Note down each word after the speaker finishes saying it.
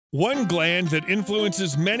One gland that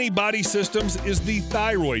influences many body systems is the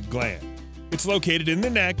thyroid gland. It's located in the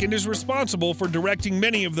neck and is responsible for directing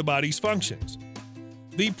many of the body's functions.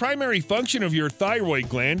 The primary function of your thyroid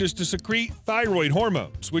gland is to secrete thyroid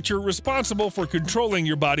hormones, which are responsible for controlling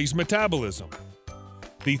your body's metabolism.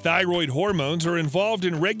 The thyroid hormones are involved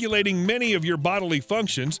in regulating many of your bodily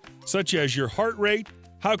functions, such as your heart rate,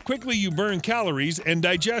 how quickly you burn calories, and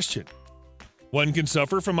digestion. One can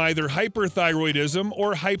suffer from either hyperthyroidism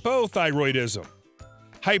or hypothyroidism.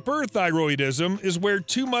 Hyperthyroidism is where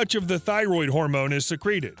too much of the thyroid hormone is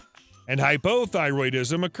secreted, and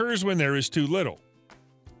hypothyroidism occurs when there is too little.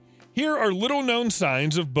 Here are little-known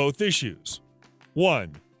signs of both issues.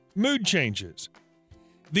 1. Mood changes.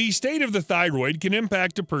 The state of the thyroid can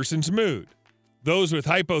impact a person's mood. Those with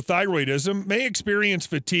hypothyroidism may experience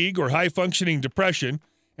fatigue or high-functioning depression,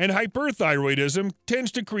 and hyperthyroidism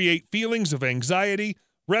tends to create feelings of anxiety,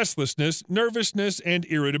 restlessness, nervousness, and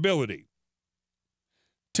irritability.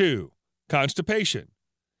 2. Constipation.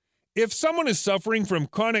 If someone is suffering from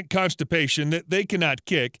chronic constipation that they cannot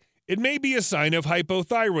kick, it may be a sign of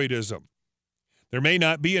hypothyroidism. There may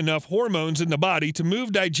not be enough hormones in the body to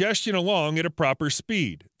move digestion along at a proper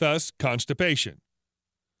speed, thus constipation.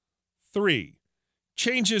 3.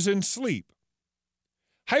 Changes in sleep.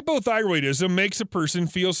 Hypothyroidism makes a person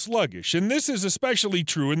feel sluggish, and this is especially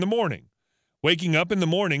true in the morning. Waking up in the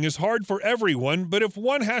morning is hard for everyone, but if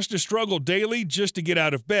one has to struggle daily just to get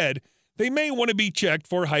out of bed, they may want to be checked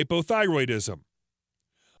for hypothyroidism.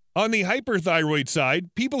 On the hyperthyroid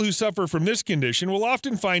side, people who suffer from this condition will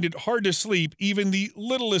often find it hard to sleep even the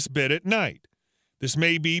littlest bit at night. This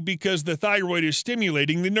may be because the thyroid is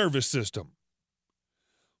stimulating the nervous system.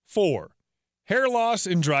 4. Hair loss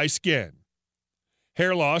and dry skin.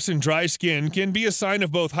 Hair loss and dry skin can be a sign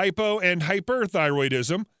of both hypo and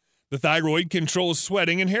hyperthyroidism. The thyroid controls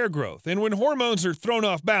sweating and hair growth, and when hormones are thrown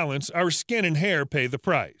off balance, our skin and hair pay the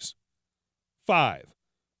price. 5.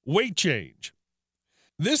 Weight change.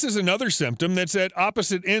 This is another symptom that's at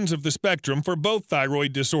opposite ends of the spectrum for both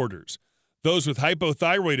thyroid disorders. Those with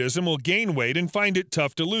hypothyroidism will gain weight and find it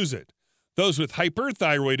tough to lose it. Those with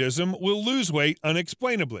hyperthyroidism will lose weight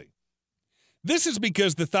unexplainably. This is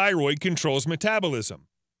because the thyroid controls metabolism.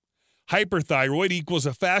 Hyperthyroid equals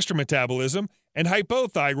a faster metabolism, and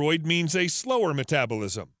hypothyroid means a slower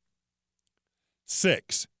metabolism.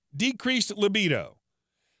 6. Decreased libido.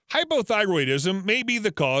 Hypothyroidism may be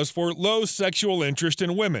the cause for low sexual interest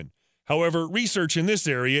in women. However, research in this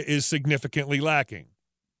area is significantly lacking.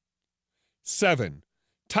 7.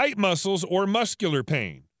 Tight muscles or muscular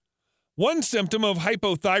pain. One symptom of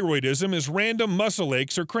hypothyroidism is random muscle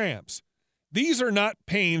aches or cramps. These are not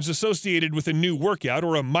pains associated with a new workout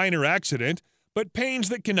or a minor accident, but pains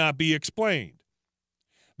that cannot be explained.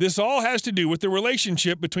 This all has to do with the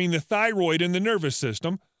relationship between the thyroid and the nervous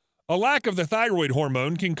system. A lack of the thyroid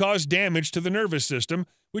hormone can cause damage to the nervous system,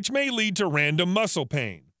 which may lead to random muscle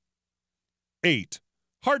pain. 8.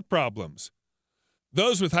 Heart problems.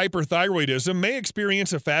 Those with hyperthyroidism may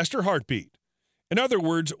experience a faster heartbeat. In other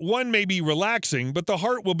words, one may be relaxing, but the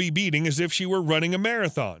heart will be beating as if she were running a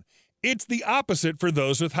marathon. It's the opposite for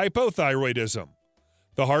those with hypothyroidism.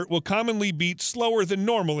 The heart will commonly beat slower than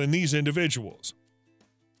normal in these individuals.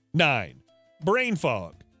 9. Brain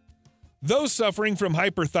fog. Those suffering from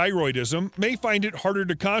hyperthyroidism may find it harder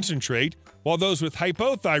to concentrate, while those with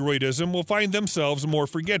hypothyroidism will find themselves more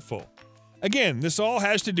forgetful. Again, this all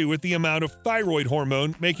has to do with the amount of thyroid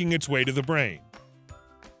hormone making its way to the brain.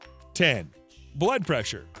 10. Blood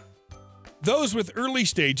pressure. Those with early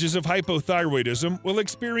stages of hypothyroidism will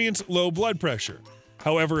experience low blood pressure.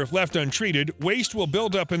 However, if left untreated, waste will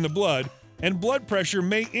build up in the blood, and blood pressure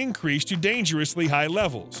may increase to dangerously high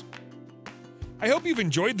levels. I hope you've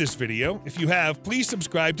enjoyed this video. If you have, please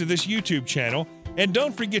subscribe to this YouTube channel, and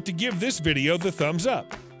don't forget to give this video the thumbs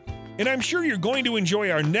up. And I'm sure you're going to enjoy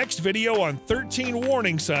our next video on 13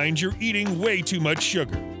 warning signs you're eating way too much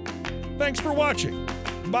sugar. Thanks for watching.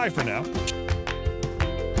 Bye for now.